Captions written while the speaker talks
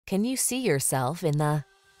Can you see yourself in the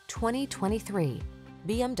 2023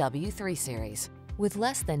 BMW 3 Series? With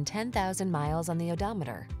less than 10,000 miles on the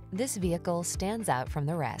odometer, this vehicle stands out from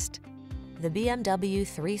the rest. The BMW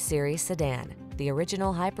 3 Series sedan, the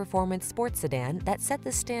original high-performance sports sedan that set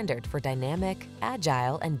the standard for dynamic,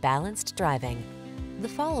 agile, and balanced driving. The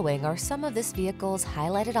following are some of this vehicle's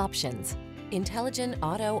highlighted options: intelligent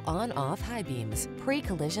auto on-off high beams,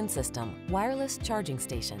 pre-collision system, wireless charging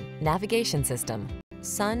station, navigation system,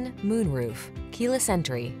 sun, moonroof, keyless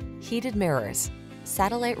entry, heated mirrors,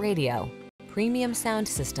 satellite radio, premium sound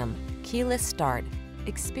system, keyless start.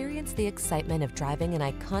 Experience the excitement of driving an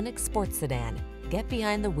iconic sports sedan. Get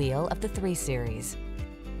behind the wheel of the 3 Series.